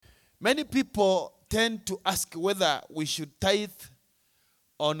Many people tend to ask whether we should tithe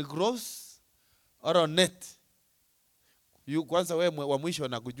on gross or on net. Kwanza wewe wa mwisho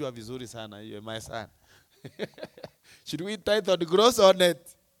nakujua vizuri sana, you're my son. Should we tithe on gross or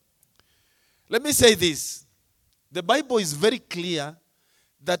net? Let me say this. The Bible is very clear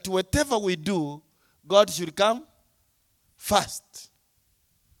that whatever we do, God should come first.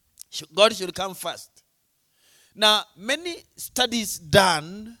 God should come first. Now, many studies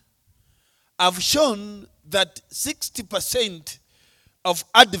done have shown that 60% of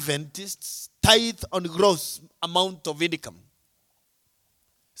Adventists tithe on gross amount of income.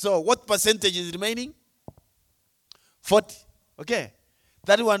 So what percentage is remaining? 40. Okay.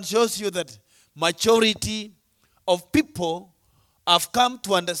 That one shows you that majority of people have come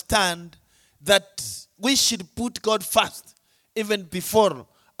to understand that we should put God first, even before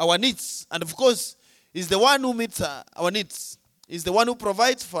our needs. And of course, He's the one who meets our needs. He's the one who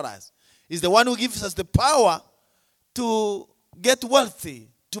provides for us. He's the one who gives us the power to get wealthy,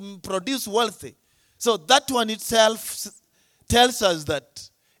 to produce wealthy. So that one itself tells us that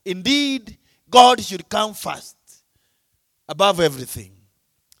indeed God should come first above everything.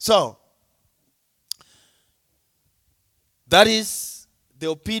 So that is the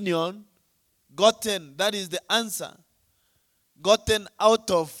opinion gotten, that is the answer gotten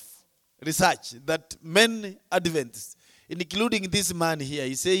out of research that many Adventists, including this man here,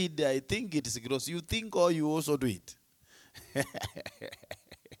 he said, I think it is gross. You think or you also do it?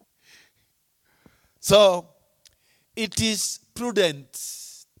 So, it is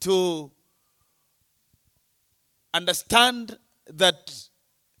prudent to understand that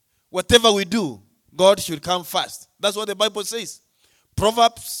whatever we do, God should come first. That's what the Bible says.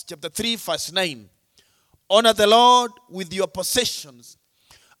 Proverbs chapter 3 verse 9. Honor the Lord with your possessions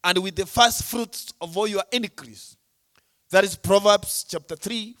and with the first fruits of all your increase. That is Proverbs chapter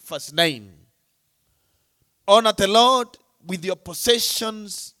 3 verse 9. Honor the Lord with your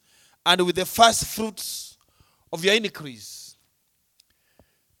possessions and with the first fruits of your increase.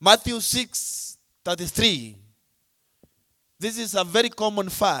 Matthew 6:33. This is a very common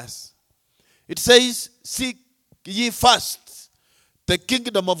verse. It says, seek ye first the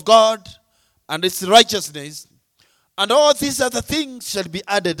kingdom of God and its righteousness, and all these other things shall be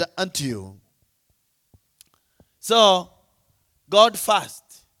added unto you. So, God first.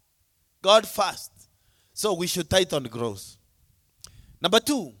 God first. So we should tithe on gross. Number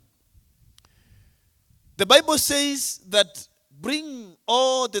 2, the Bible says that bring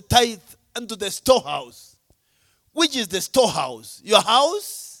all the tithe unto the storehouse. Which is the storehouse? Your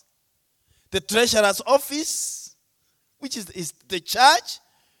house? The treasurer's office? Which is the church?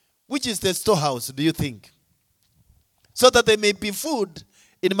 Which is the storehouse, do you think? So that there may be food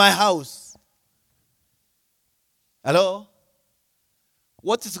in my house. Hello?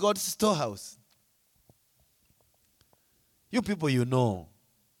 What is God's storehouse? You people, you know.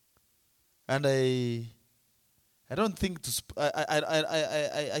 And I don't think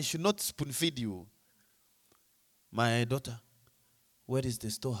I should not spoon feed you. My daughter, where is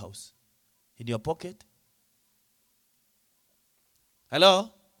the storehouse? In your pocket? Hello?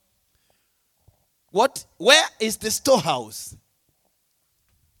 Where is the storehouse?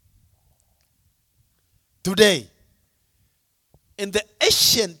 Today. In the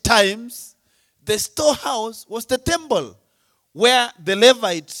ancient times, the storehouse was the temple where the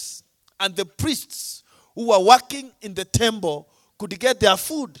Levites and the priests who were working in the temple could get their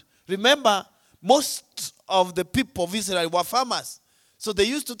food. Remember, most of the people of Israel were farmers. So they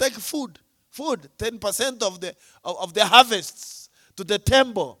used to take food, 10% of their harvests to the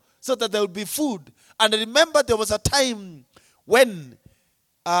temple so that there would be food. And remember, there was a time when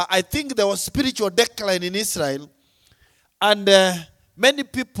I think there was spiritual decline in Israel, and many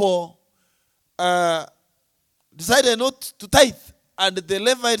people decided not to tithe, and the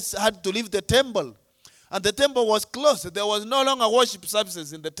Levites had to leave the temple. And the temple was closed. There was no longer worship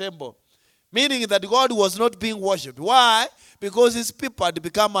services in the temple, meaning that God was not being worshipped. Why? Because his people had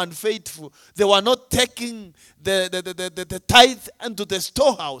become unfaithful. They were not taking the tithe into the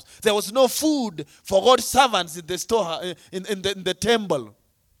storehouse. There was no food for God's servants in the storehouse, in the temple.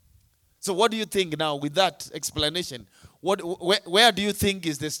 So what do you think now with that explanation? Where do you think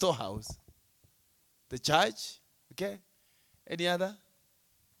is the storehouse? The church? Okay. Any other?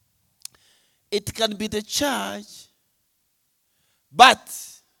 It can be the church, but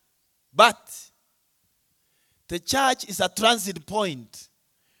the church is a transit point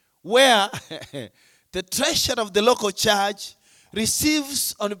where the treasurer of the local church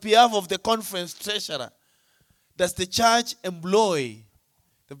receives on behalf of the conference treasurer. Does the church employ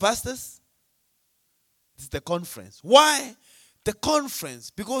the pastors? It's the conference. Why? The conference,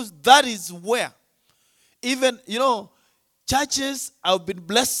 because that is where even, churches have been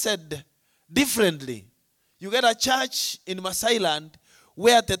blessed differently. You get a church in Masailand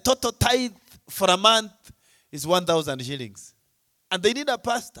where the total tithe for a month is 1,000 shillings. And they need a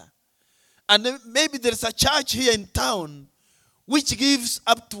pastor. And then maybe there's a church here in town which gives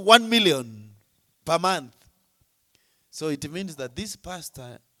up to 1 million per month. So it means that this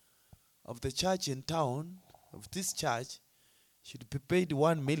pastor of the church in town, of this church, should be paid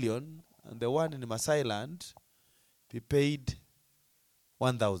 1 million, and the one in Masailand be paid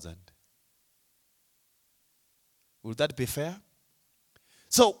 1,000. Would that be fair?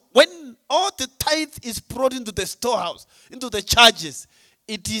 So when all the tithe is brought into the storehouse, into the churches,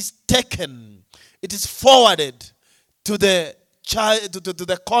 it is taken, it is forwarded to the to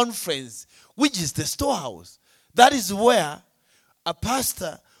the conference, which is the storehouse. That is where a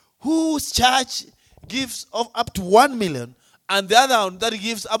pastor whose church gives up to 1 million and the other one that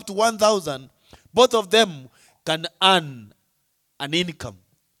gives up to 1,000, both of them can earn an income,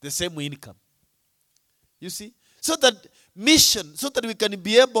 the same income. You see? So that mission, so that we can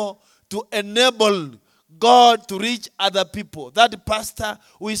be able to enable God to reach other people. That pastor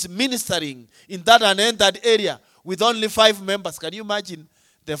who is ministering in that and in that area with only 5 members. Can you imagine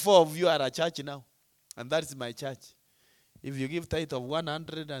the 4 of you are a church now? And that is my church. If you give tithe of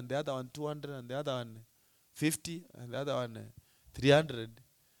 100 and the other one 200 and the other one 50 and the other one 300,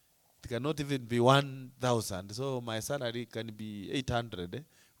 it cannot even be 1,000. So my salary can be 800.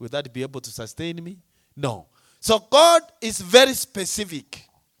 Will that be able to sustain me? No. So God is very specific.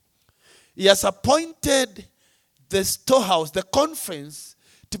 He has appointed the storehouse, the conference,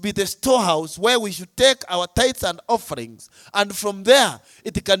 to be the storehouse where we should take our tithes and offerings. And from there,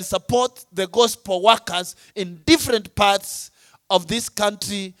 it can support the gospel workers in different parts of this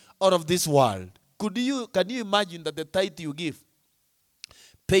country or of this world. Can you imagine that the tithe you give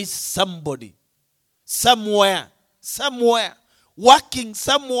pays somebody, somewhere, working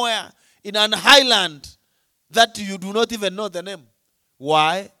somewhere in an island that you do not even know the name?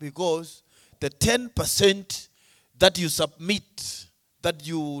 Why? Because the 10% that you submit, that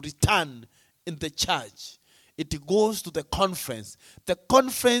you return in the church, it goes to the conference. The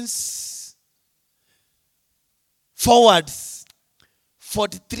conference forwards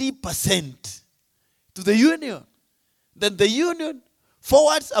 43% to the union. Then the union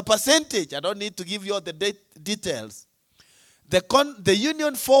forwards a percentage. I don't need to give you all the details. The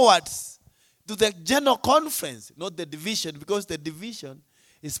union forwards to the general conference, not the division, because the division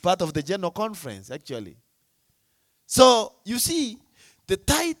is part of the general conference, actually. So, you see, the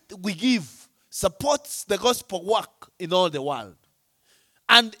tithe we give supports the gospel work in all the world.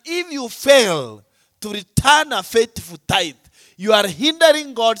 And if you fail to return a faithful tithe, you are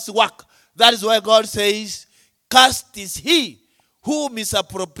hindering God's work. That is why God says, cursed is he who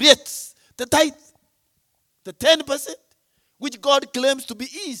misappropriates the tithe, the 10%, which God claims to be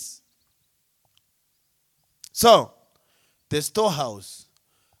his. So, the storehouse,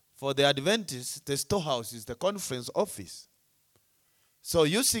 for the Adventists, the storehouse is the conference office. So,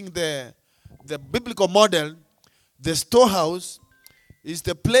 using the biblical model, the storehouse is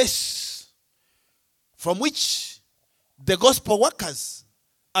the place from which the gospel workers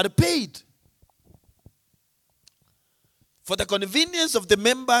are paid. For the convenience of the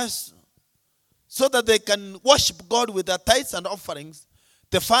members, so that they can worship God with their tithes and offerings,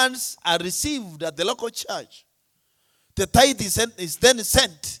 the funds are received at the local church. The tithe is then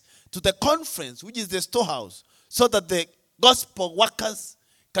sent to the conference, which is the storehouse, so that the gospel workers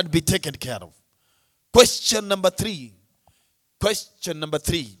can be taken care of. Question number 3.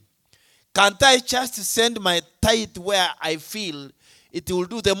 Can't I just send my tithe where I feel it will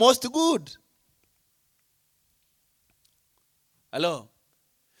do the most good? Hello?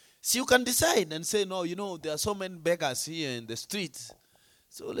 So you can decide and say, no, there are so many beggars here in the streets,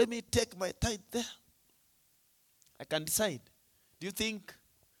 so let me take my tithe there. I can decide.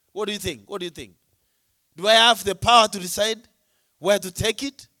 What do you think? Do I have the power to decide where to take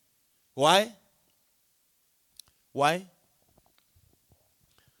it? Why?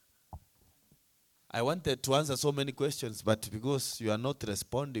 I wanted to answer so many questions, but because you are not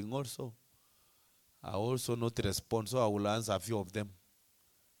responding also, I also not respond, so I will answer a few of them.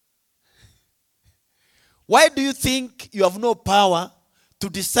 Why do you think you have no power to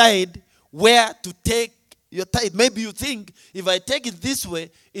decide where to take your tithe? Maybe you think, if I take it this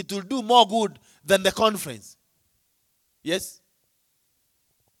way, it will do more good than the conference. Yes?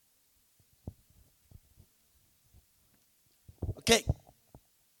 Okay.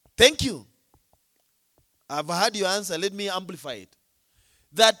 Thank you. I've heard your answer. Let me amplify it.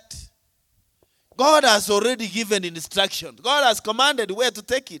 That God has already given instruction. God has commanded where to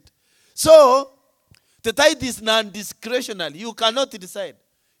take it. So, the tithe is non-discretional. You cannot decide.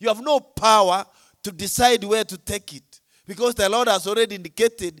 You have no power to decide where to take it, because the Lord has already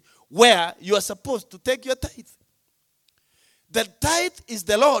indicated where you are supposed to take your tithe. The tithe is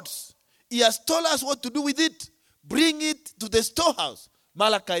the Lord's. He has told us what to do with it. Bring it to the storehouse.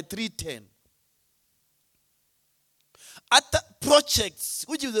 Malachi 3:10. Other projects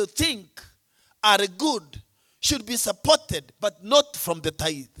which you think are good should be supported, but not from the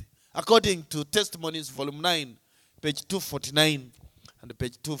tithe, according to Testimonies, volume 9, page 249 and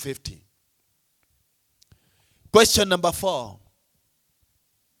page 250. Question number 4.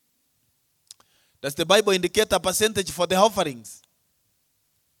 Does the Bible indicate a percentage for the offerings?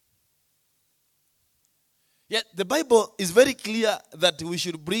 Yet the Bible is very clear that we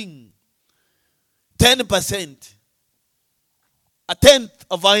should bring 10%, a tenth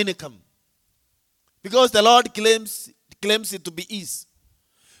of our income, because the Lord claims it to be His.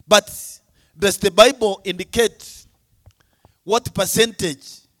 But does the Bible indicate what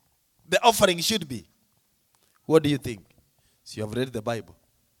percentage the offering should be? What do you think? So you have read the Bible.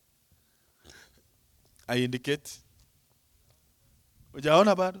 I indicate.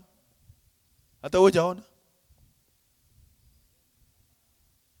 Ujaona bado? Hata ujaona?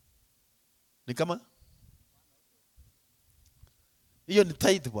 Ni kama? Hiyo ni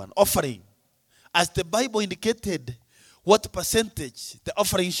tithe one, offering. As the Bible indicated what percentage the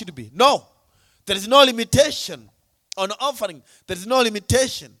offering should be. No. There is no limitation on offering. There is no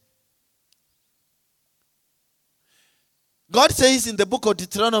limitation. God says in the book of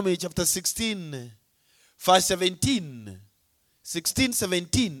Deuteronomy chapter 16, verse 17,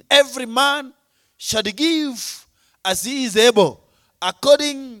 16-17, every man shall give as he is able,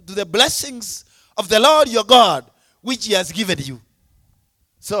 according to the blessings of the Lord your God, which He has given you.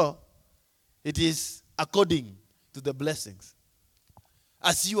 So, it is according to the blessings,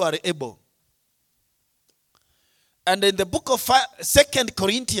 as you are able. And in the book of 2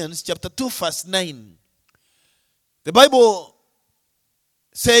 Corinthians chapter 2, verse 9, the Bible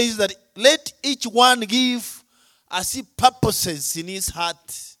says that let each one give as he purposes in his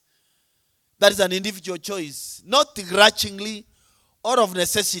heart. That is an individual choice, not grudgingly or of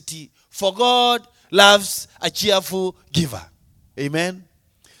necessity, for God loves a cheerful giver. Amen.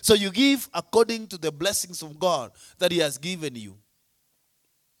 So you give according to the blessings of God that He has given you.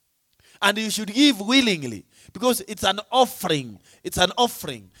 And you should give willingly, because it's an offering. It's an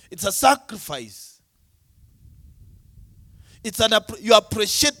offering. It's a sacrifice. You are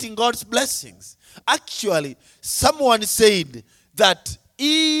appreciating God's blessings. Actually, someone said that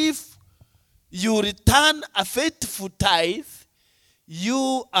if you return a faithful tithe,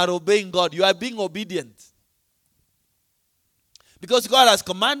 you are obeying God. You are being obedient. Because God has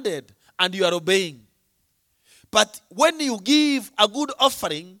commanded and you are obeying. But when you give a good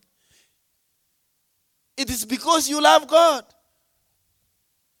offering, it is because you love God.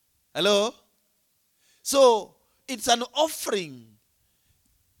 Hello? So, it's an offering.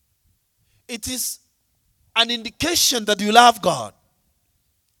 It is an indication that you love God.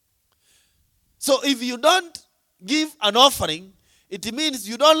 So, if you don't give an offering, it means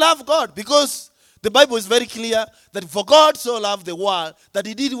you don't love God, because the Bible is very clear that for God so loved the world that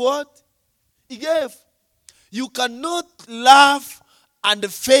He did what? He gave. You cannot love and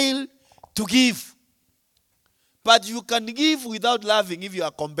fail to give. But you can give without loving if you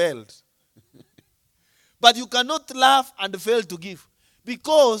are compelled. But you cannot love and fail to give,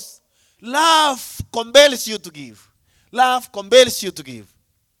 because love compels you to give. Love compels you to give.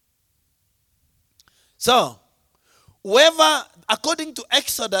 So, whoever, according to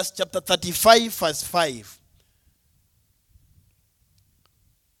Exodus chapter 35, verse 5,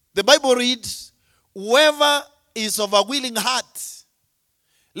 the Bible reads, whoever is of a willing heart,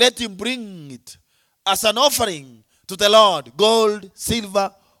 let him bring it as an offering to the Lord, gold,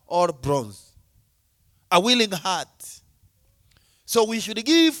 silver, or bronze. A willing heart. So we should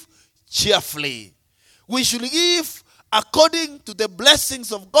give cheerfully. We should give according to the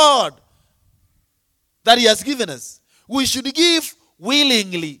blessings of God that He has given us. We should give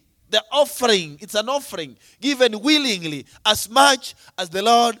willingly. The offering, it's an offering given willingly, as much as the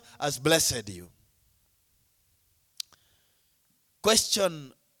Lord has blessed you.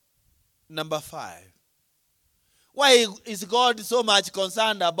 Question number 5. Why is God so much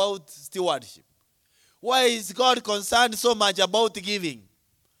concerned about stewardship? Why is God concerned so much about giving?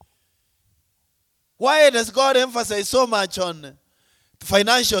 Why does God emphasize so much on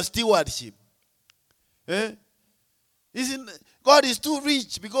financial stewardship? God is too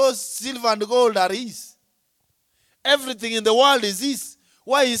rich because silver and gold are His. Everything in the world is His.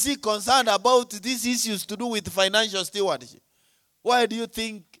 Why is he concerned about these issues to do with financial stewardship? Why do you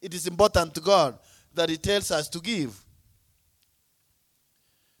think it is important to God that he tells us to give?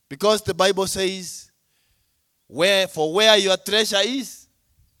 Because the Bible says, where your treasure is,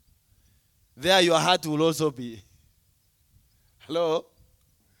 there your heart will also be. Hello?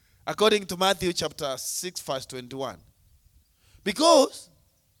 According to Matthew chapter 6 verse 21. Because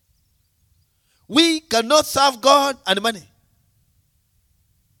we cannot serve God and money.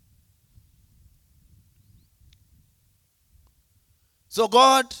 So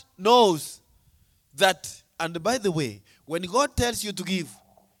God knows that, and by the way, when God tells you to give,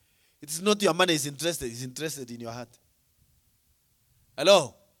 it is not your money is interested, he's interested in your heart.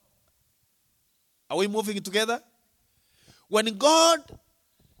 Hello? Are we moving together? When God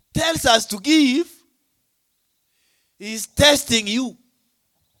tells us to give, he's testing you.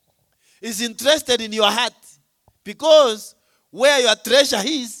 He's interested in your heart. Because where your treasure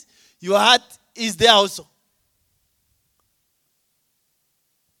is, your heart is there also.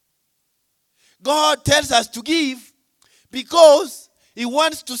 God tells us to give because he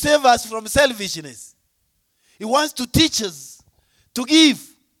wants to save us from selfishness. He wants to teach us to give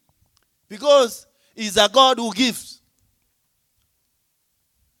because he's a God who gives.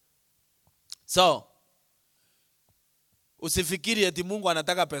 So, usifikiri eti Mungu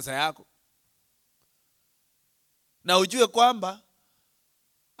anataka pesa yako. Na ujue kwamba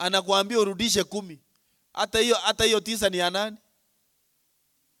anakuambia urudishe 10. Hata hiyo 9 ni ya nani?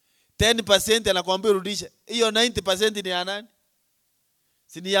 10% anakuambia urudishe. Hiyo 90% ni ya nani?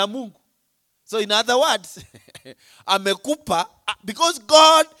 Si ni ya Mungu. So in other words, amekupa because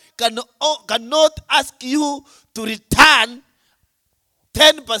God cannot ask you to return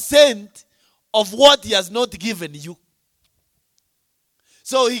 10% of what he has not given you.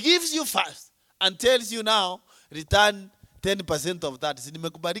 So he gives you first and tells you now, return 10% of that. Si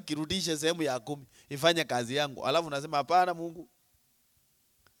nimekubariki rudishe sehemu ya 10. Ifanye kazi yangu. Alafu unasema hapana Mungu.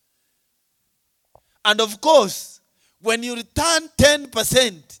 And of course, when you return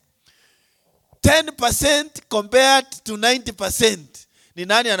 10%, 10% compared to 90%, ni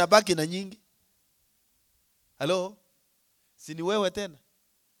nani anabaki na nyingi? Hello? Si ni wewe tena?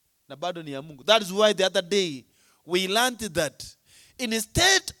 Na bado ni ya Mungu. That is why the other day we learned that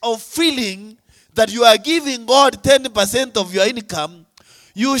instead of feeling that you are giving God 10% of your income,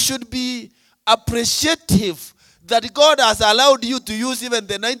 you should be appreciative that God has allowed you to use even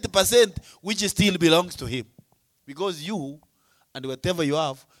the 90% which still belongs to him. Because you and whatever you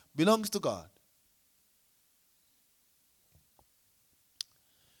have belongs to God.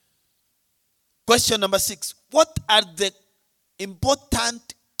 Question number 6. What are the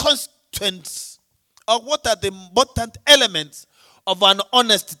important constituents or what are the important elements of an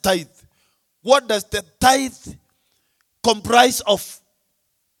honest tithe? What does the tithe comprise of?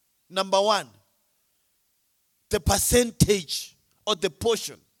 Number 1. The percentage or the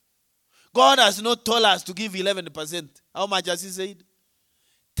portion. God has not told us to give 11%. How much has he said?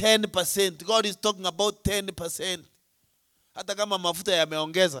 10%. God is talking about 10%. Hata kama mafuta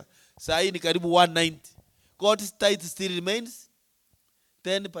yameongeza, saa hii ni karibu 190. God's tithe still remains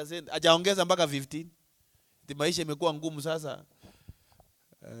 10%. Hajaongeza mpaka 15. Maisha imekuwa ngumu sasa.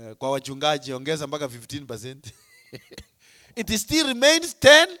 Kwa wachungaji ongeza mpaka 15%. It still remains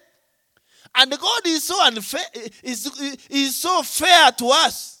 10. And God is so unfair, is so fair to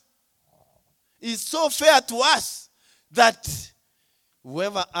us. Is so fair to us that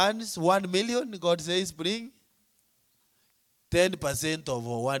whoever earns 1 million, God says, bring 10% of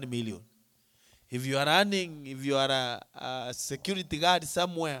 1 million. If you are a security guard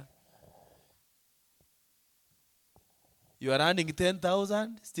somewhere, you are earning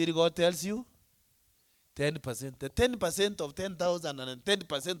 10,000, still God tells you 10%. The 10% of 10,000 and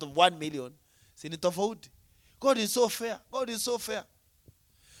 10% of 1 million, sini tofauti. God is so fair. God is so fair.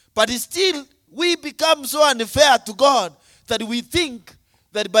 But still, we become so unfair to God that we think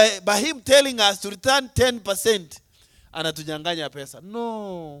that by him telling us to return 10%, anatunyanganya pesa.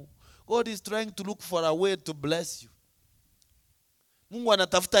 No. God is trying to look for a way to bless you. Mungu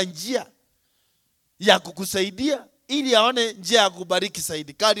anatafuta njia ya kukusaidia ili aone njia ya kubariki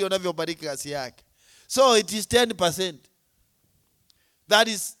zaidi kadri unavyobariki kazi yake. So it is 10%. That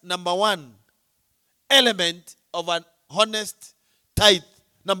is number 1 element of an honest tithe.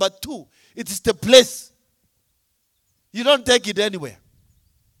 Number 2, it is the place. You don't take it anywhere.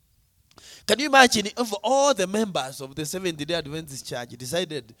 Can you imagine if all the members of the Seventh-day Adventist Church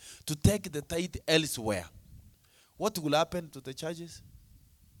decided to take the tithe elsewhere? What will happen to the churches?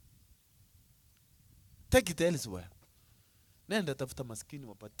 Take it elsewhere. Nenda tafuta maskini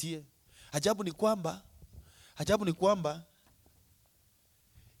wapatie. Ajabu ni kwamba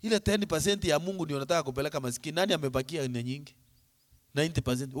Ile 10% ya Mungu ndio unataka kupeleka maskini. Nani amebakia ni nyingi?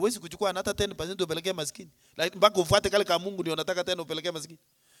 90%. Huwezi kuchukua hata 10% upelekee maskini. Like mpaka ufuate kale kama Mungu ndio unataka tena upelekee maskini.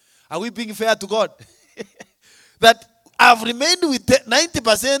 Are we being fair to God? That I've remained with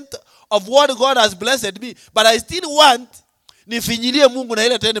 90% of what God has blessed me, but I still want nifinyilie Mungu na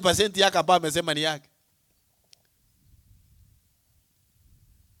ile 10% yake ambayo amesema ni yake.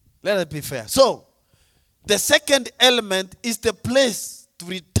 Let us be fair. So, the second element is the place to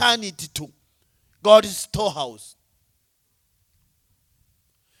return it to. God's storehouse.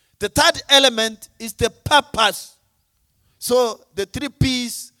 The third element is the purpose. So, the 3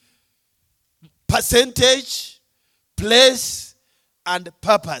 P's: percentage, place, and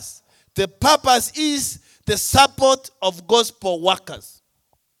purpose. The purpose is the support of gospel workers.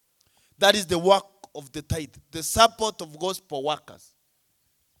 That is the work of the tithe. The support of gospel workers.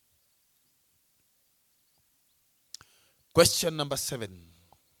 Question number 7.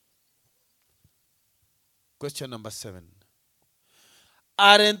 Question number 7.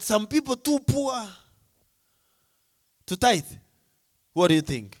 Aren't some people too poor to tithe? What do you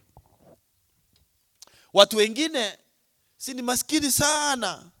think? Watu wengine si ni maskini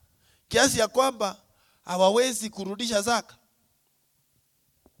sana kiasi ya kwamba hawawezi kurudisha zaka.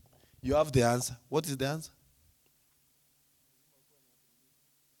 You have the answer. What is the answer?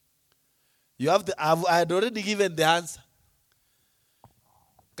 You have I had already given the answer.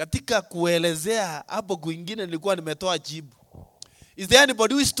 Katika kuelezea hapo kwingine nilikuwa nimetoa jibu. Is there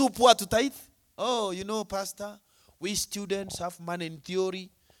anybody who is too poor to tithe? Oh, you know, Pastor, we students have money in theory,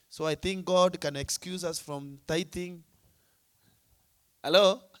 so I think God can excuse us from tithing.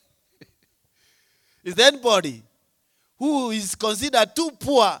 Hello? Is there anybody who is considered too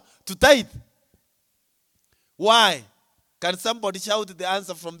poor to tithe? Why? Can somebody shout the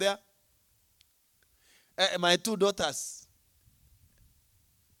answer from there? My 2 daughters.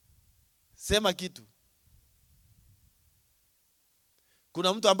 Sema kitu.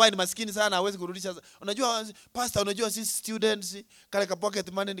 Kuna mtu ambaye ni maskini sana hawezi kurudisha. Unajua pastor, unajua sisi students kale ka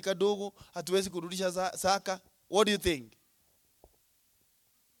pocket money ni kadogo, hatuwezi kurudisha zaka. What do you think?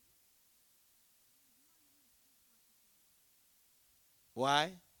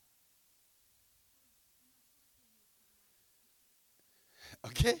 Why?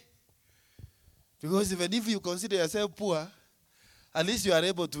 Okay? Because even if you consider yourself poor, at least you are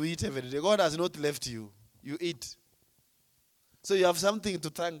able to eat every day. God has not left you. You eat. So you have something to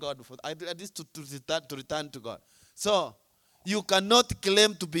thank God for. At least to return to God. So you cannot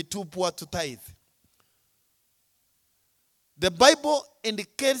claim to be too poor to tithe. The Bible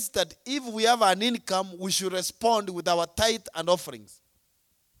indicates that if we have an income, we should respond with our tithe and offerings.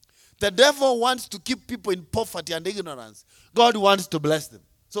 The devil wants to keep people in poverty and ignorance. God wants to bless them.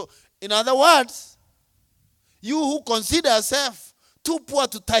 So, in other words, you who consider yourself too poor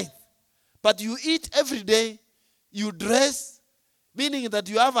to tithe, but you eat every day, you dress, meaning that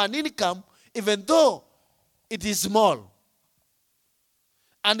you have an income, even though it is small.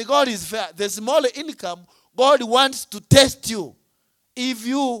 And God is fair. The smaller income, God wants to test you if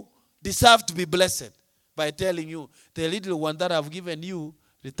you deserve to be blessed by telling you, the little one that I've given you,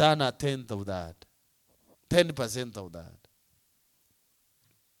 return 1/10 of that. 10% of that.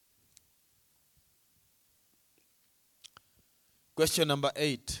 Question number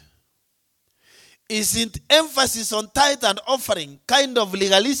 8. Isn't emphasis on tithe and offering kind of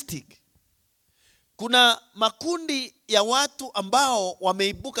legalistic? Kuna makundi ya watu ambao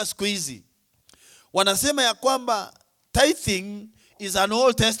wameibuka siku hizi. Wanasema ya kwamba tithing is an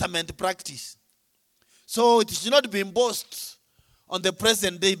Old Testament practice. So it should not be imposed on the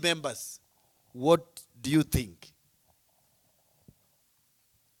present day members. What do you think?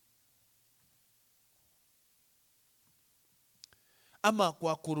 Ama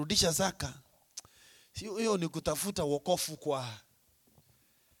kwa kurudisha zaka, hiyo ni kutafuta wokovu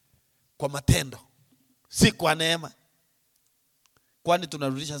kwa matendo, si kwa neema. Kwani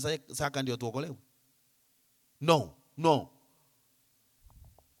tunarudisha zaka ndio tuokolewe? No.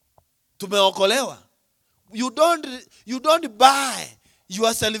 Tumeokolewa. You don't buy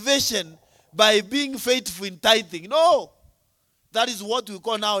your salvation by being faithful in tithing. No. That is what we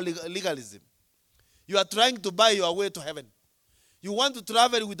call now legalism. You are trying to buy your way to heaven. You want to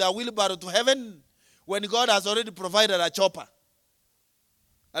travel with a wheelbarrow to heaven when God has already provided a chopper.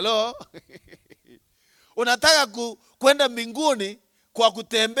 Hello? Unataka kwenda mbinguni kwa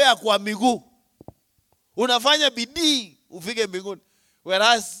kutembea kwa miguu. Unafanya bidii ufike mbinguni.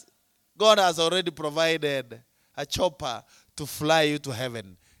 Whereas God has already provided a chopper to fly you to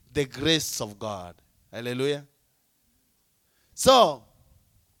heaven. The grace of God. Hallelujah. So,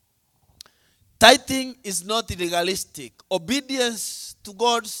 Tithing is not legalistic. Obedience to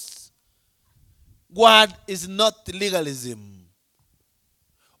God's word is not legalism.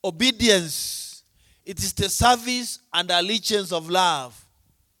 Obedience, it is the service and allegiance of love.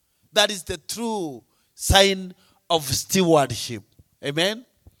 That is the true sign of stewardship. Amen?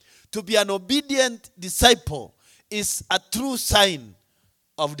 To be an obedient disciple is a true sign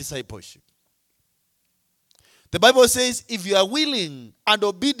of discipleship. The Bible says, if you are willing and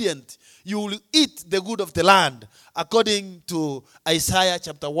obedient, you will eat the good of the land, according to Isaiah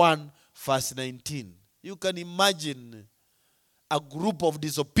chapter 1, verse 19. You can imagine a group of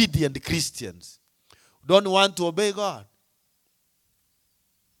disobedient Christians who don't want to obey God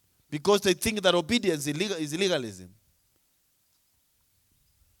because they think that obedience is legalism.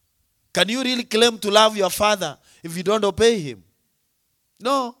 Can you really claim to love your father if you don't obey him?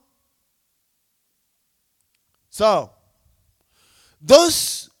 No. So,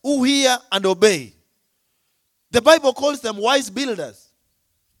 those who hear and obey, the Bible calls them wise builders,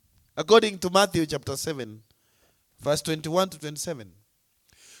 according to Matthew chapter 7, verse 21 to 27.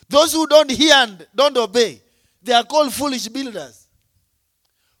 Those who don't hear and don't obey, they are called foolish builders,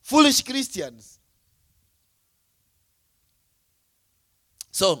 foolish Christians.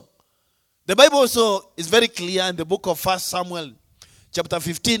 So, the Bible also is very clear in the book of 1 Samuel chapter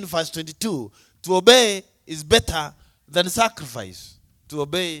 15, verse 22. To obey is better than sacrifice. To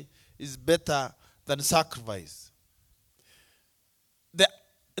obey is better than sacrifice.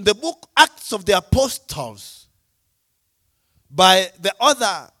 In the book Acts of the Apostles, by the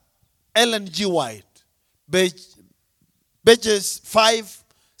author Ellen G. White, pages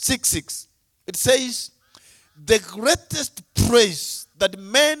 566, it says, the greatest praise that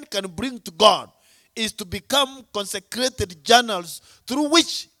man can bring to God is to become consecrated channels through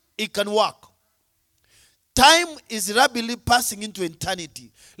which he can work. Time is rapidly passing into eternity.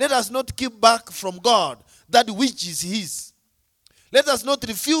 Let us not keep back from God that which is his. Let us not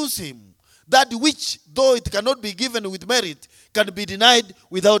refuse him that which, though it cannot be given with merit, can be denied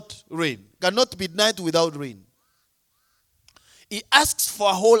without rain. Cannot be denied without rain. He asks for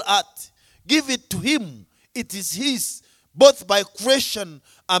a whole heart. Give it to him. It is his, both by creation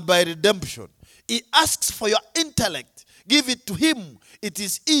and by redemption. He asks for your intellect. Give it to him. It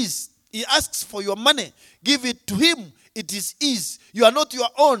is his. He asks for your money. Give it to him. It is his. You are not your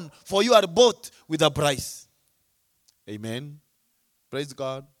own, for you are bought with a price. Amen. Praise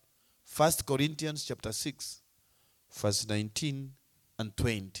God. 1 Corinthians chapter 6, verse 19 and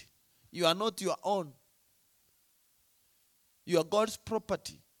 20. You are not your own. You are God's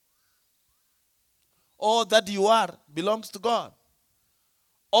property. All that you are belongs to God.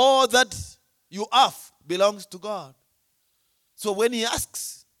 All that you have belongs to God. So when he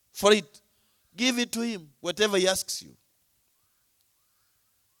asks for it, give it to him, whatever he asks you.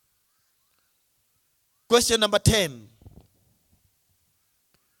 Question number 10.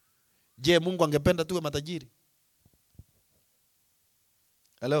 Je, Mungu angependa tuwe matajiri?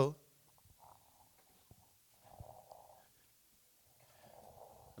 Hello?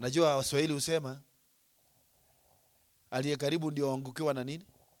 Unajua Waswahili husema aliye karibu ndio angukiwa na nini?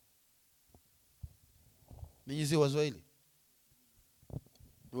 Ninyi si Waswahili?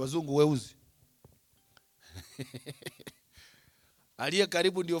 Ni wazungu weusi. Aliye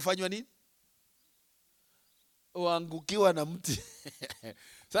karibu ndio fanywa nini? Uangukiwa na mti.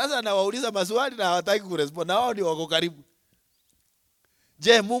 Sasa nawauliza maswali na hawataki kurespond. Na wao ndio wako karibu.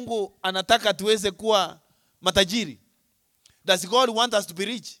 Je, Mungu anataka tuweze kuwa matajiri? Does God want us to be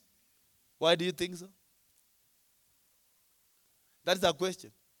rich? Why do you think so? That is a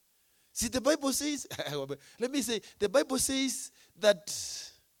question. See, the Bible says, let me say, the Bible says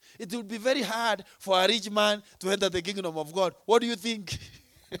that it will be very hard for a rich man to enter the kingdom of God. What do you think?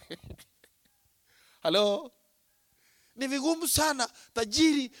 Hello? Ni vigumu sana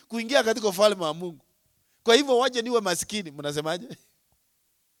tajiri kuingia katika ufalme wa Mungu. Kwa hivyo waje niwe maskini, mnasemaje?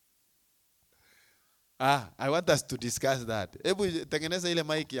 I want us to discuss that. Hebu tengeneza ile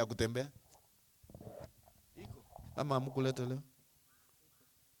mic ya kutembea. Iko ama hamkuleta leo?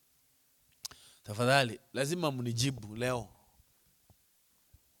 Tafadhali, lazima mnijibu leo.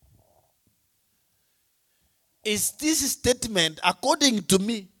 Is this statement according to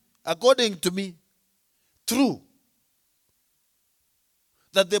me, true?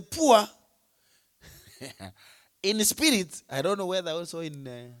 That the poor in spirit, I don't know whether also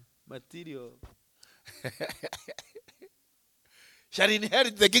in material, shall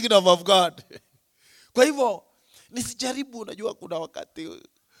inherit the kingdom of God. Kwa hivyo, nisijaribu, unajua kuna wakati,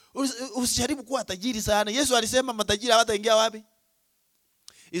 usijaribu kuwa tajiri sana. Yesu alisema matajiri hawataingia wapi?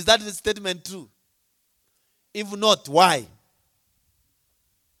 Is that the statement true? If not, why?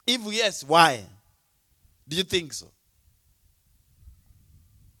 If yes, why? Do you think so?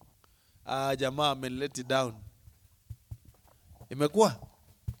 Jamaa let it down. Imekuwa?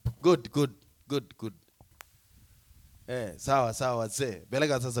 Good. Sawa wazee.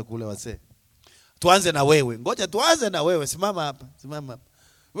 Peleka sasa kule wazee. Tuanze na wewe. Ngoja tuanze na wewe. Simama hapa.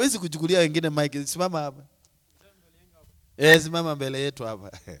 Huwezi kuchukulia wengine mic. Simama hapa. Simama mbele yetu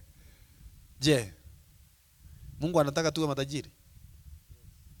hapa. Je, Mungu anataka tuwe matajiri?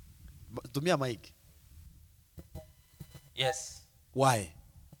 Tumia mic. Yes. Why?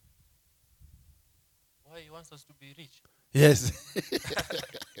 Why he wants us to be rich? Yes.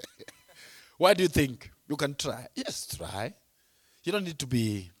 Why do you think? You can try. Yes, try. You don't need to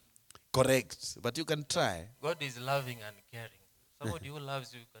be correct, but you can try. God is loving and caring. Somebody who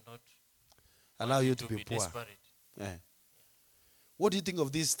loves you cannot allow you to be poor. Desperate. Yeah. What do you think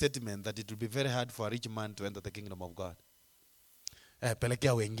of this statement that it will be very hard for a rich man to enter the kingdom of God?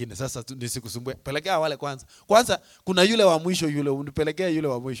 Pelekea wengine. Sasa nisikusumbue. Pelekea wale kwanza. Kwanza kuna yule wa mwisho yule. Unipelekea yule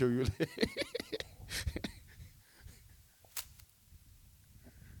wa mwisho yule.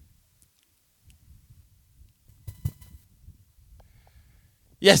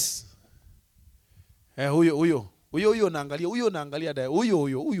 Yes. Huyo naangalia dai.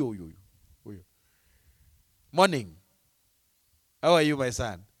 Huyo. Morning. How are you, my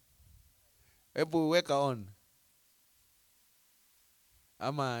son? Hebu weka on.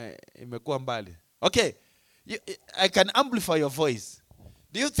 Ama imekuwa mbali. Okay. I can amplify your voice.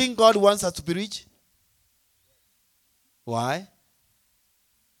 Do you think God wants us to be rich? Why?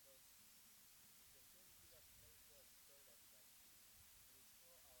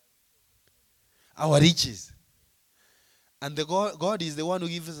 Our riches. And God is the one who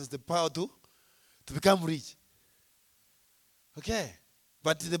gives us the power to become rich. Okay.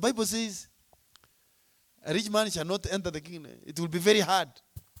 But the Bible says, a rich man shall not enter the kingdom. It will be very hard.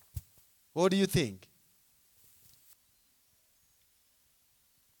 What do you think?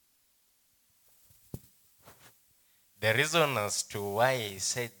 The reason as to why he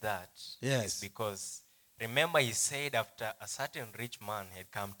said that Yes. is because, remember, he said after a certain rich man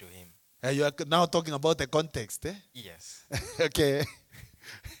had come to him. You are now talking about the context, eh? Yes. Okay.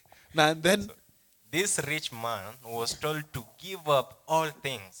 Now and then, So, this rich man was told to give up all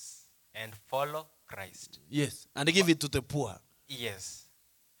things and follow Christ. yes, and give it to the poor. Yes.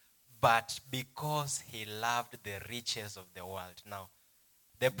 But because he loved the riches of the world. Now,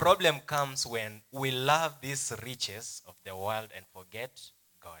 the problem comes when we love these riches of the world and forget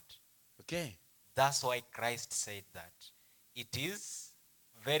God. Okay. That's why Christ said that it is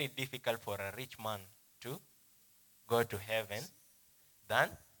very difficult for a rich man to go to heaven than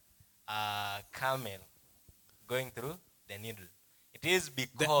a camel going through the needle. It is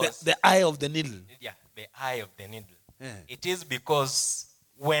because The eye of the needle. yeah, the eye of the needle. Yeah. It is because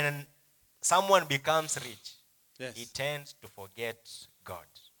when someone becomes rich, Yes. he tends to forget God,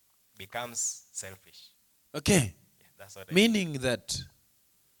 becomes selfish. Okay. Yeah, that's what I Meaning that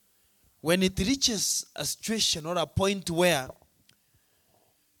when it reaches a situation or a point where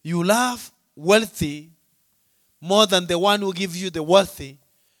you love wealthy more than the one who gives you the wealthy,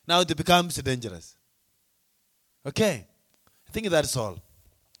 now it becomes dangerous. Okay? I think that's all.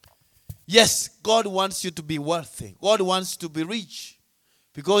 Yes, God wants you to be wealthy. God wants you to be rich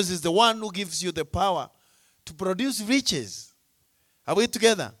because He's the one who gives you the power to produce riches. Are we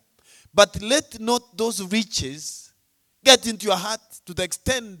together? But let not those riches get into your heart to the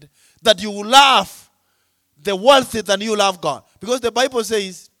extent that you will love the wealthy than you love God. Because the Bible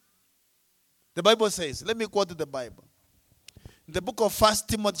says, let me quote the Bible. In the book of 1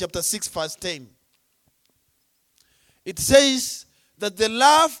 Timothy chapter 6 verse 10. It says that the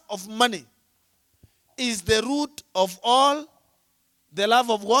love of money is the root of all. The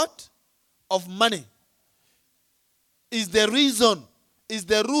love of what? Of money. Is the reason, is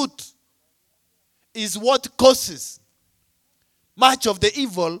the root, is what causes much of the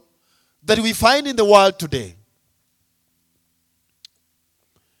evil that we find in the world today.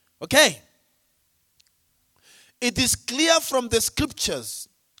 Okay. It is clear from the scriptures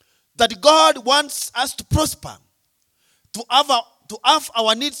that God wants us to prosper, to have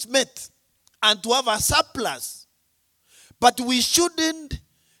our needs met, and to have a surplus. But we shouldn't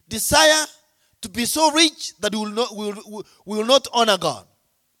desire to be so rich that we will not honor God.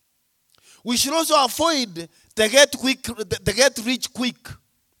 We should also avoid the get rich quick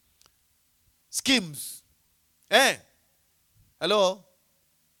schemes. Hello?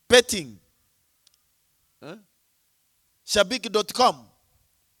 Betting. Shabiki.com.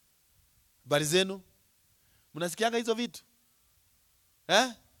 Habari zenu? Mnasikianga hizo vitu?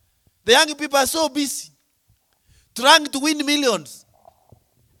 The young people are so busy trying to win millions.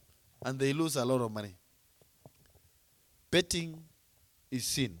 and they lose a lot of money. Betting is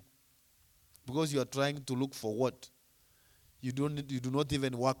sin because you are trying to look for what you do not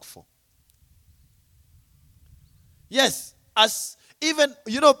even work for. Yes, as even,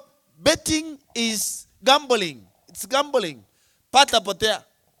 betting is gambling. It's gambling. Pata potea.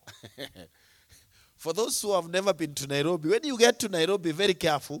 For those who have never been to Nairobi, when you get to Nairobi, very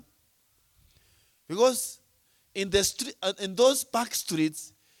careful. Because in the street, in those back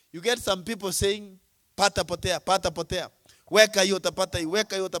streets, you get some people saying, pata potea, pata potea. Weka hiyo utapata hii,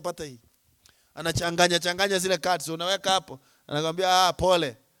 weka hiyo utapata hii. Anachanganya zile cards, unaweka hapo. Anakuambia,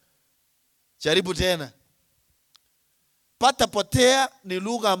 pole. Jaribu tena. Pata potea ni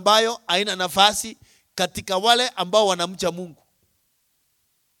lugha ambayo haina nafasi katika wale ambao wanamcha Mungu.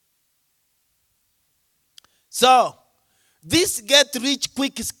 So, these get rich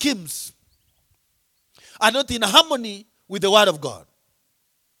quick schemes are not in harmony with the word of God.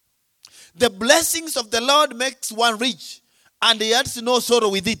 The blessings of the Lord makes one rich, and he has no sorrow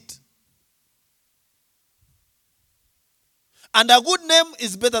with it. And a good name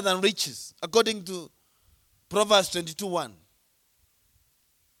is better than riches, according to Proverbs 22:1.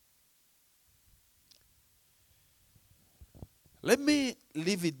 Let me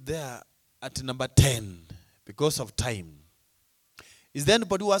leave it there at number 10 because of time. Is there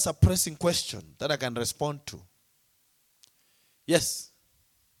anybody who has a pressing question that I can respond to? Yes.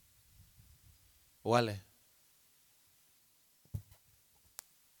 Wale.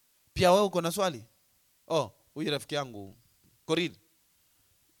 Pia wewe uko na swali? Oh, huyu rafiki yangu. Korin.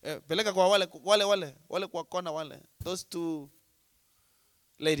 Peleka kwa wale kwa kona wale. Those two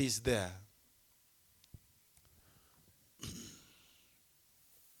ladies there.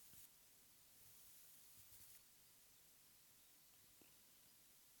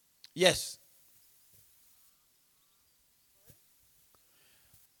 Yes.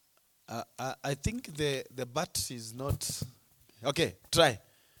 I think the bat is not. Okay, try.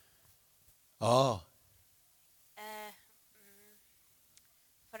 Oh.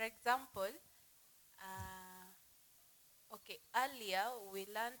 For example, earlier we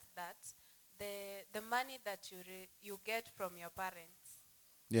learned that the money that you get from your parents,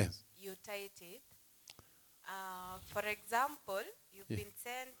 Yes. you tithe it. For example, you've been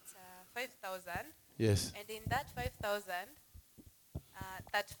sent 5,000. Yes. And in that 5,000,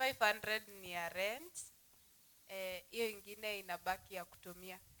 that 500 ni ya rent, hiyo ingine inabaki ya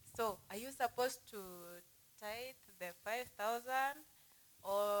kutumia. So, are you supposed to tithe the 5,000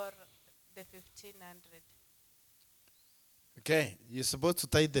 or the 1,500? Okay, you're supposed to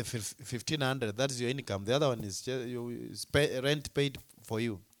tithe the 1,500. That's your income. The other one is just rent paid for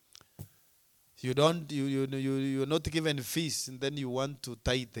you. You don't. You're not given fees, and then you want to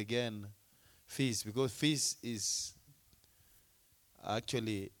tithe again, fees, because fees is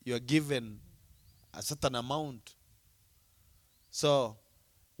actually you are given a certain amount. So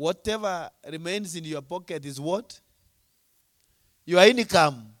whatever remains in your pocket is what? Your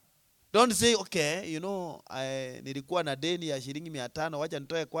income. Don't say, okay, nilikuwa na deni ya shilingi 500, wacha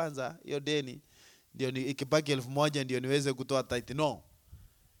nitoe kwanza hiyo deni ndio ikibaki 1,000 ndio niweze kutoa tithe. No.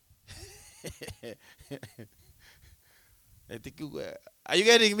 I think are you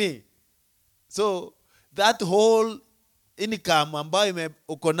getting me? So that whole income ambayo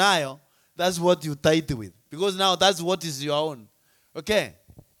uko nayo, that's what you tithe with, because now that's what is your own. Okay,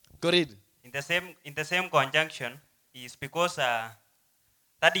 go read. In the same conjunction is because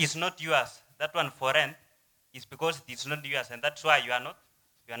that is not yours. That one for rent is because it is not yours, and that's why you are not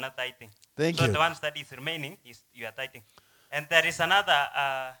tithing. Thank you. So the ones that is remaining is you are tithing. And there is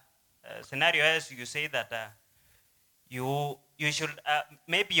another scenario as you say that you should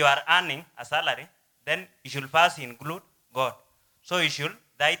maybe you are earning a salary, then you should first include God. So you should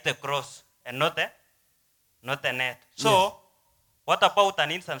tithe the gross and not the net. So yes. What about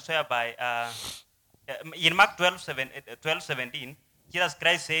an instance whereby in Mark 12:17, Jesus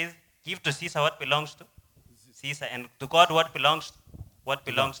Christ says, "Give to Caesar what belongs to Caesar, and to God what belongs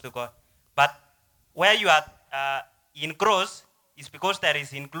to God." But where you are in gross is because there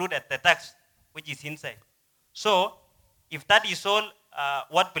is included the tax which is inside. So if that is all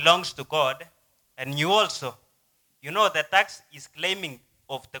what belongs to God, and you also, the tax is claiming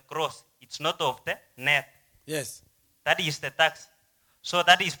of the gross, it's not of the net. Yes. That is the tax. So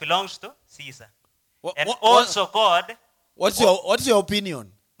that is belongs to Caesar. God. What's your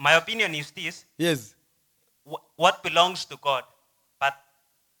opinion? My opinion is this. Yes. What belongs to God, but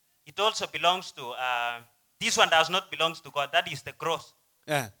it also belongs to this one does not belong to God. That is the gross.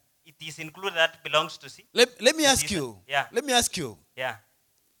 Yeah. It is included that belongs to Caesar. Let me ask Caesar. you. Yeah. Let me ask you. Yeah.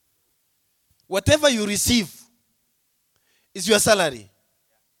 Whatever you receive is your salary.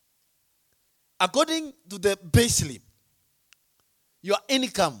 according to the payslip, your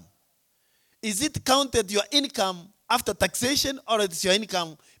income, is it counted your income after taxation or it's your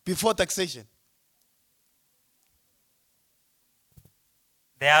income before taxation?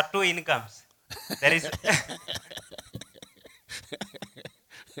 There are two incomes. There is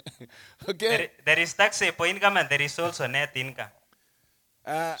Okay. there is taxable income and there is also net income.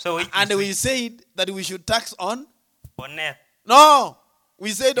 So and we said that we should tax on net. No,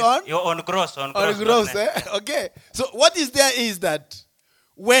 we said on On gross. on gross. Okay. So what is there is that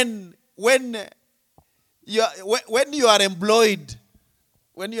when you are employed,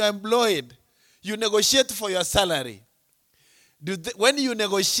 you negotiate for your salary. When you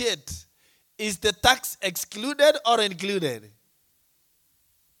negotiate, is the tax excluded or included?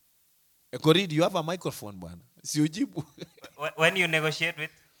 Korid, you have a microphone, bwana. Siujibu. When you negotiate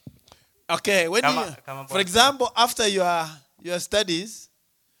with? Okay, when for example, after your studies,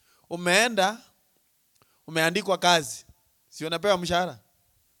 umeandikwa kazi. Si unapewa mshahara?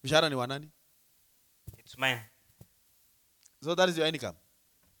 Mshahara ni wa nani? It's mine. So that is your income.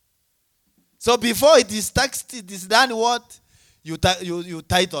 So before it is taxed, it is done what? You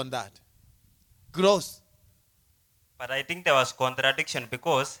tithe on that. Gross. But I think there was contradiction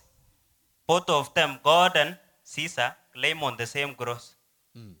because both of them, God and Caesar, claim on the same gross.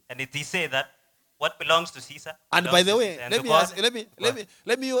 And it is said that what belongs to Caesar. And by the way,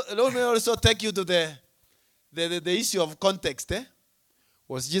 let me also take you to the issue of context.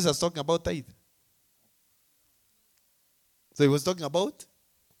 Was Jesus talking about tithe? So he was talking about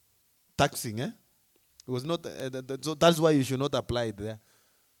taxing. It was not. So that's why you should not apply it there.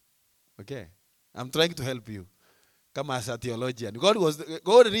 Okay, I'm trying to help you. Come as a theologian. Go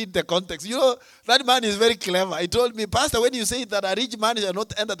read the context. You know, that man is very clever. He told me, Pastor, when you say that a rich man shall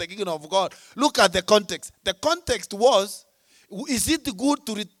not enter the kingdom of God, look at the context. The context was, is it good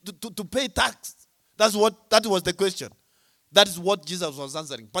to pay tax? That was the question. That is what Jesus was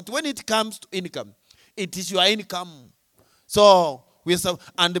answering. But when it comes to income, it is your income. So,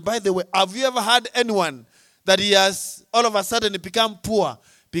 and by the way, have you ever had anyone that he has all of a sudden become poor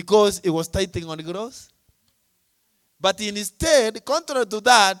because he was tithing on gross? But instead, contrary to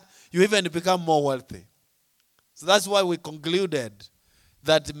that, you even become more wealthy. So that's why we concluded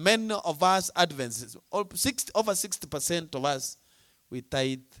that many of us Adventists, over 60% of us, we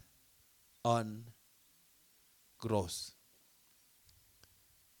tithe on gross.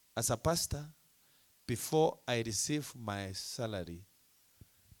 As a pastor, before I receive my salary,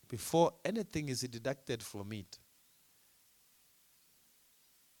 before anything is deducted from it,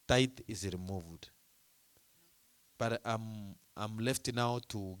 tithe is removed. But I'm left now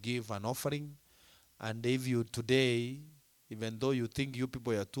to give an offering. And if you today, even though you think you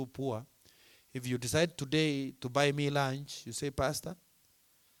people are too poor, if you decide today to buy me lunch, you say, Pastor,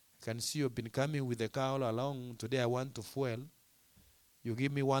 I can see you've been coming with the car all along. Today I want to fuel. You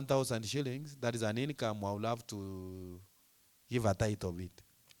give me 1,000 shillings. That is an income. I will have to give a tithe of it.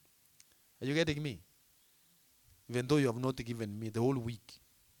 Are you getting me? Even though you have not given me the whole week.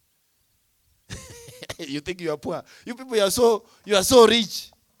 You think you are poor. You people, you are so rich.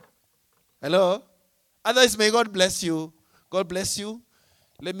 Hello? Otherwise, may God bless you. God bless you.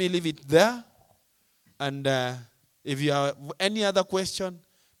 Let me leave it there. And if you have any other question,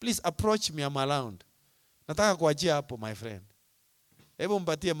 please approach me. I'm around. Nataka kuachia hapo, my friend. Hebu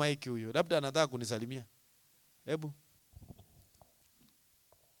mpatie mic huyo. Labda anataka kunisalimia. Hebu.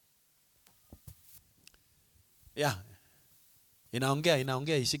 Yeah.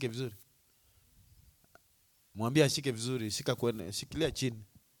 Inaongea ishike vizuri. Mwambie ashike vizuri, shikilia chini.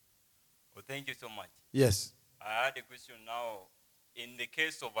 Well, thank you so much. Yes. I had a question now. In the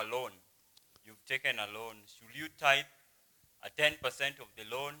case of a loan, you've taken a loan. Should you tithe a 10% of the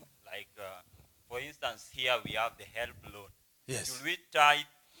loan? Like, for instance, here we have the help loan. Yes. Should we tithe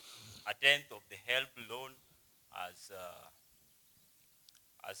a tenth of the help loan as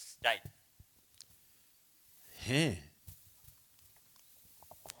tithe? Hey.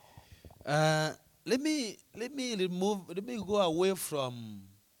 Let me go away from.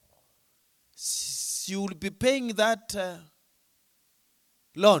 You will be paying that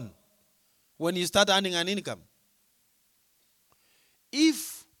loan when you start earning an income.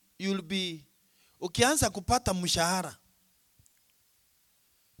 If you'll be ukianza kupata mshahara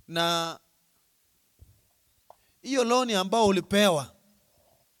na hiyo loan ambao ulipewa,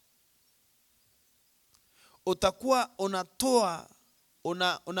 utakuwa unatoa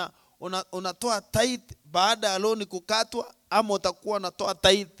tithe baada ya loan kukatwa, ama utakuwa unatoa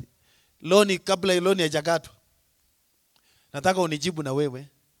tithe loan kabla loan haijakatwa? Nataka unijibu na wewe,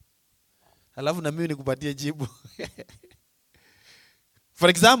 alafu na mimi nikupatie jibu. For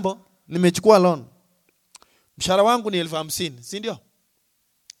example, Nimechukua loan. Mshahara wangu ni 50,000, si ndio?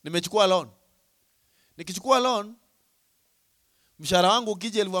 Nimechukua loan. Nikichukua loan, mshahara wangu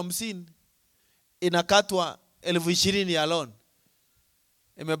ukija 50,000, inakatwa 20,000 ya loan.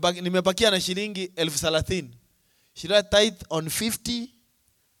 Nimebakia na shilingi 30,000. Should I tithe on 50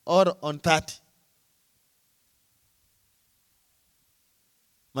 or on 30?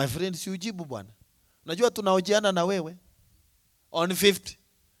 My friend, si ujibu bwana. Unajua tunaojiana na wewe. On 50.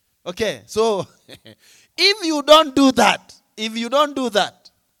 Okay, so if you don't do that, if you don't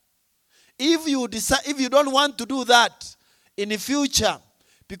want to do that in the future,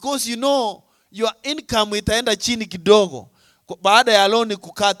 because you know your income itaenda chini kidogo baada ya loan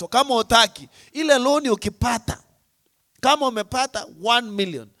kukatwa. Kama utaki, ile loan ukipata, kama umepata 1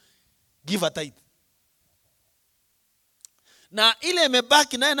 million, give a tithe. Na ile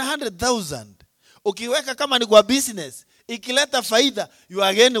imebaki 900,000, ukiweka kama ni kwa business, ikileta faida, you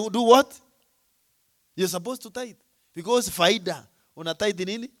again do what? You're supposed to tithe. Because faida, una tithe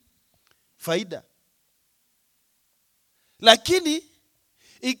nini? Faida. Lakini,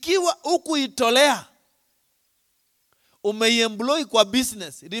 ikiwa hukuitolea, umeiemploy kwa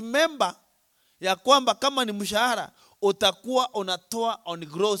business, remember ya kwamba kama ni mshahara, utakuwa unatoa on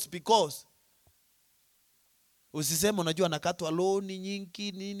gross, because usiseme unajua nakatwa loan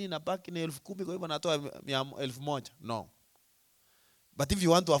nyingi nini na baki ni 10,000 kwa hivyo natoa 1,000. No. But if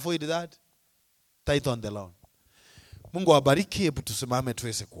you want to avoid that, tithe on the loan. Mungu awabariki. Hebu tusimame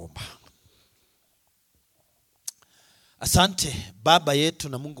tuweze kuomba. Asante Baba yetu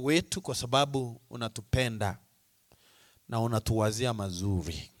na Mungu wetu, kwa sababu unatupenda na unatuwazia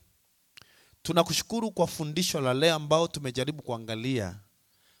mazuri. Tunakushukuru kwa fundisho la leo ambao tumejaribu kuangalia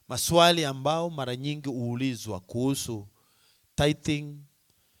maswali ambao mara nyingi huulizwa kuhusu tithing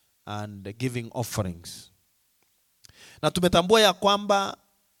and giving offerings. Na tumetambua ya kwamba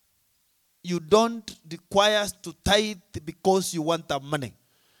you don't require us to tithe because you want our money,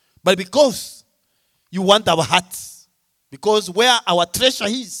 but because you want our hearts. Because where our treasure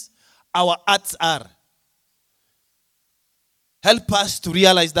is, our hearts are. Help us to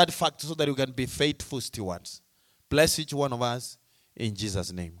realize that fact so that we can be faithful stewards. Bless each one of us in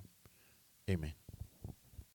Jesus' name. Amen.